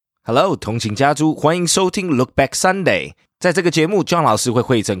Hello， 同情家族，欢迎收听 Look Back Sunday。在这个节目 ，John 老师会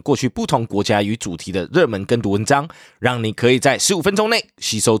汇整过去不同国家与主题的热门跟读文章，让你可以在15分钟内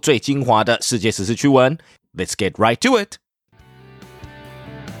吸收最精华的世界时事趣闻。Let's get right to it.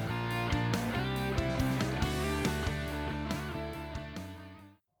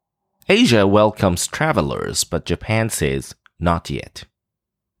 Asia welcomes travelers, but Japan says not yet.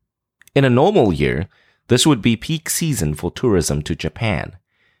 In a normal year, this would be peak season for tourism to Japan.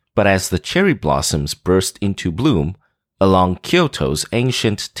 But as the cherry blossoms burst into bloom along Kyoto's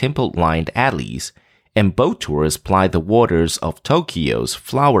ancient temple-lined alleys and boat tours ply the waters of Tokyo's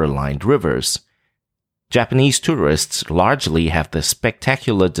flower-lined rivers, Japanese tourists largely have the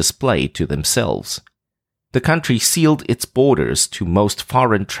spectacular display to themselves. The country sealed its borders to most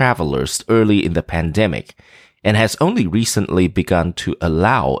foreign travelers early in the pandemic and has only recently begun to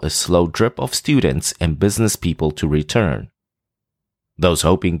allow a slow drip of students and business people to return. Those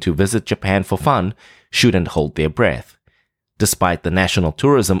hoping to visit Japan for fun shouldn't hold their breath. Despite the National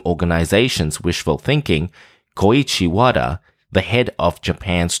Tourism Organization's wishful thinking, Koichi Wada, the head of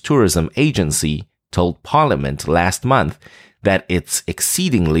Japan's tourism agency, told Parliament last month that it's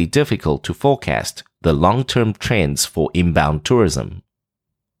exceedingly difficult to forecast the long-term trends for inbound tourism.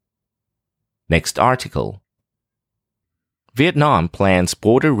 Next article. Vietnam plans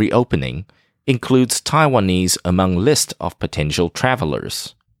border reopening, includes Taiwanese among list of potential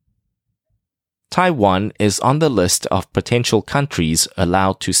travelers. Taiwan is on the list of potential countries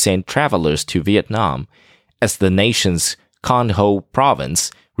allowed to send travelers to Vietnam, as the nation's Con Ho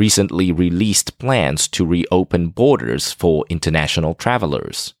province recently released plans to reopen borders for international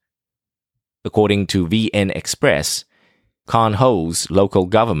travelers. According to VN Express, Con Ho's local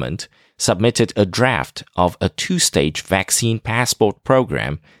government submitted a draft of a two-stage vaccine passport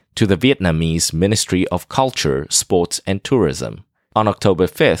program to the Vietnamese Ministry of Culture, Sports and Tourism on October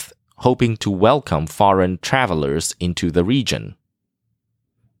 5th, hoping to welcome foreign travelers into the region.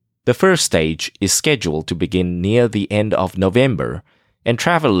 The first stage is scheduled to begin near the end of November, and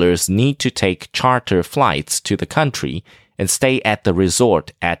travelers need to take charter flights to the country and stay at the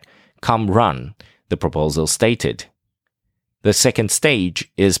resort at Cam Ranh, the proposal stated. The second stage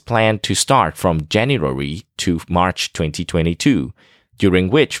is planned to start from January to March 2022,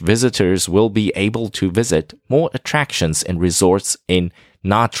 during which visitors will be able to visit more attractions and resorts in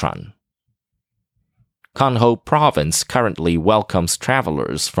Nha Trang. Con Ho province currently welcomes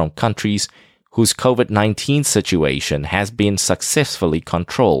travelers from countries whose COVID-19 situation has been successfully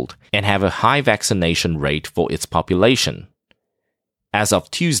controlled and have a high vaccination rate for its population. As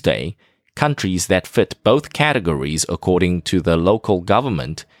of Tuesday, countries that fit both categories according to the local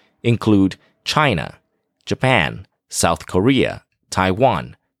government include China, Japan, South Korea,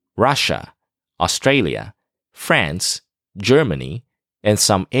 Taiwan, Russia, Australia, France, Germany, and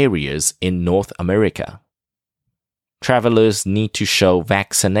some areas in North America. Travelers need to show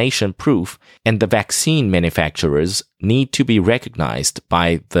vaccination proof, and the vaccine manufacturers need to be recognized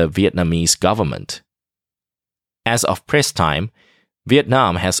by the Vietnamese government. As of press time,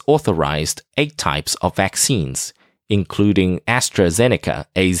 Vietnam has authorized 8 types of vaccines, including AstraZeneca,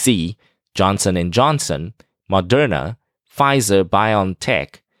 AZ, Johnson & Johnson, Moderna,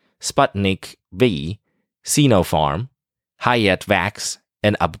 Pfizer-BioNTech, Sputnik V, Sinopharm, Hayat-Vax,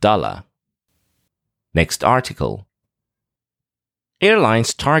 and Abdallah. Next article.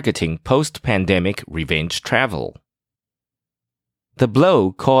 Airlines targeting post-pandemic revenge travel. The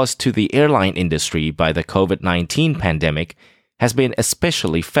blow caused to the airline industry by the COVID-19 pandemic has been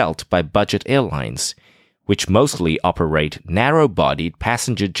especially felt by budget airlines, which mostly operate narrow-bodied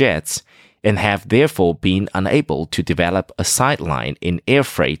passenger jets and have therefore been unable to develop a sideline in air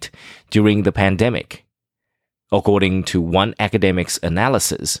freight during the pandemic. According to one academic's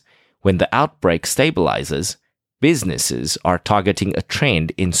analysis, when the outbreak stabilizes, businesses are targeting a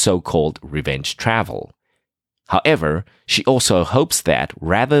trend in so-called revenge travel. However, she also hopes that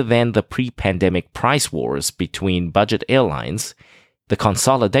rather than the pre-pandemic price wars between budget airlines, the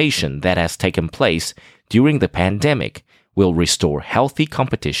consolidation that has taken place during the pandemic will restore healthy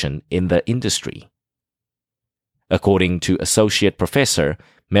competition in the industry. According to Associate Professor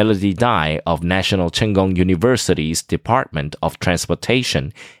Melody Dai of National Cheng Kung University's Department of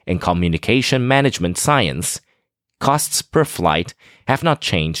Transportation and Communication Management Science, costs per flight have not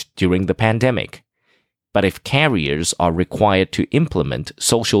changed during the pandemic. But if carriers are required to implement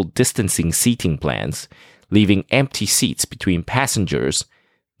social distancing seating plans, leaving empty seats between passengers,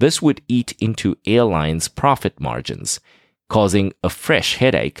 this would eat into airlines' profit margins, causing a fresh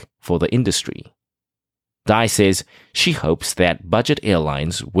headache for the industry. Dai says she hopes that budget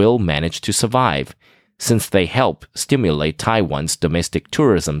airlines will manage to survive, since they help stimulate Taiwan's domestic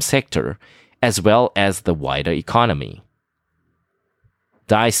tourism sector as well as the wider economy.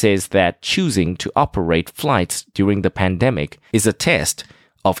 Dai says that choosing to operate flights during the pandemic is a test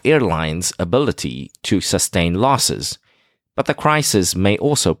of airlines' ability to sustain losses, but the crisis may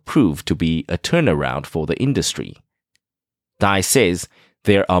also prove to be a turnaround for the industry. Dai says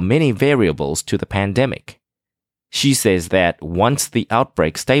there are many variables to the pandemic. She says that once the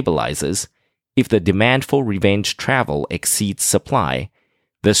outbreak stabilizes, if the demand for revenge travel exceeds supply,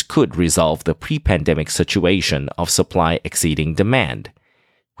 this could resolve the pre-pandemic situation of supply exceeding demand,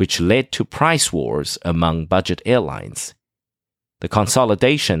 which led to price wars among budget airlines. The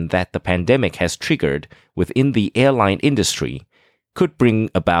consolidation that the pandemic has triggered within the airline industry could bring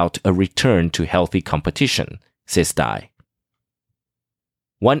about a return to healthy competition, says Dai.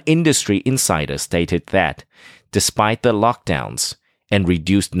 One industry insider stated that, despite the lockdowns and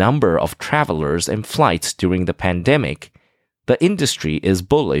reduced number of travelers and flights during the pandemic, the industry is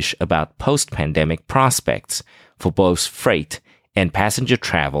bullish about post-pandemic prospects for both freight and passenger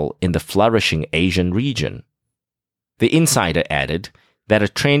travel in the flourishing Asian region. The insider added that a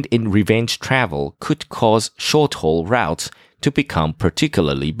trend in revenge travel could cause short-haul routes to become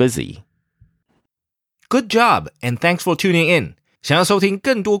particularly busy. Good job, and thanks for tuning in. 想要收听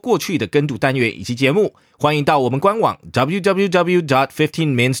更多过去的跟读单元以及节目，欢迎到我们官网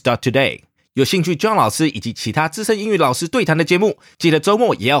www.15mins.today。有兴趣 John 老师以及其他资深英语老师对谈的节目，记得周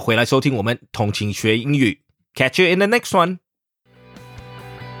末也要回来收听我们通勤学英语。Catch you in the next one!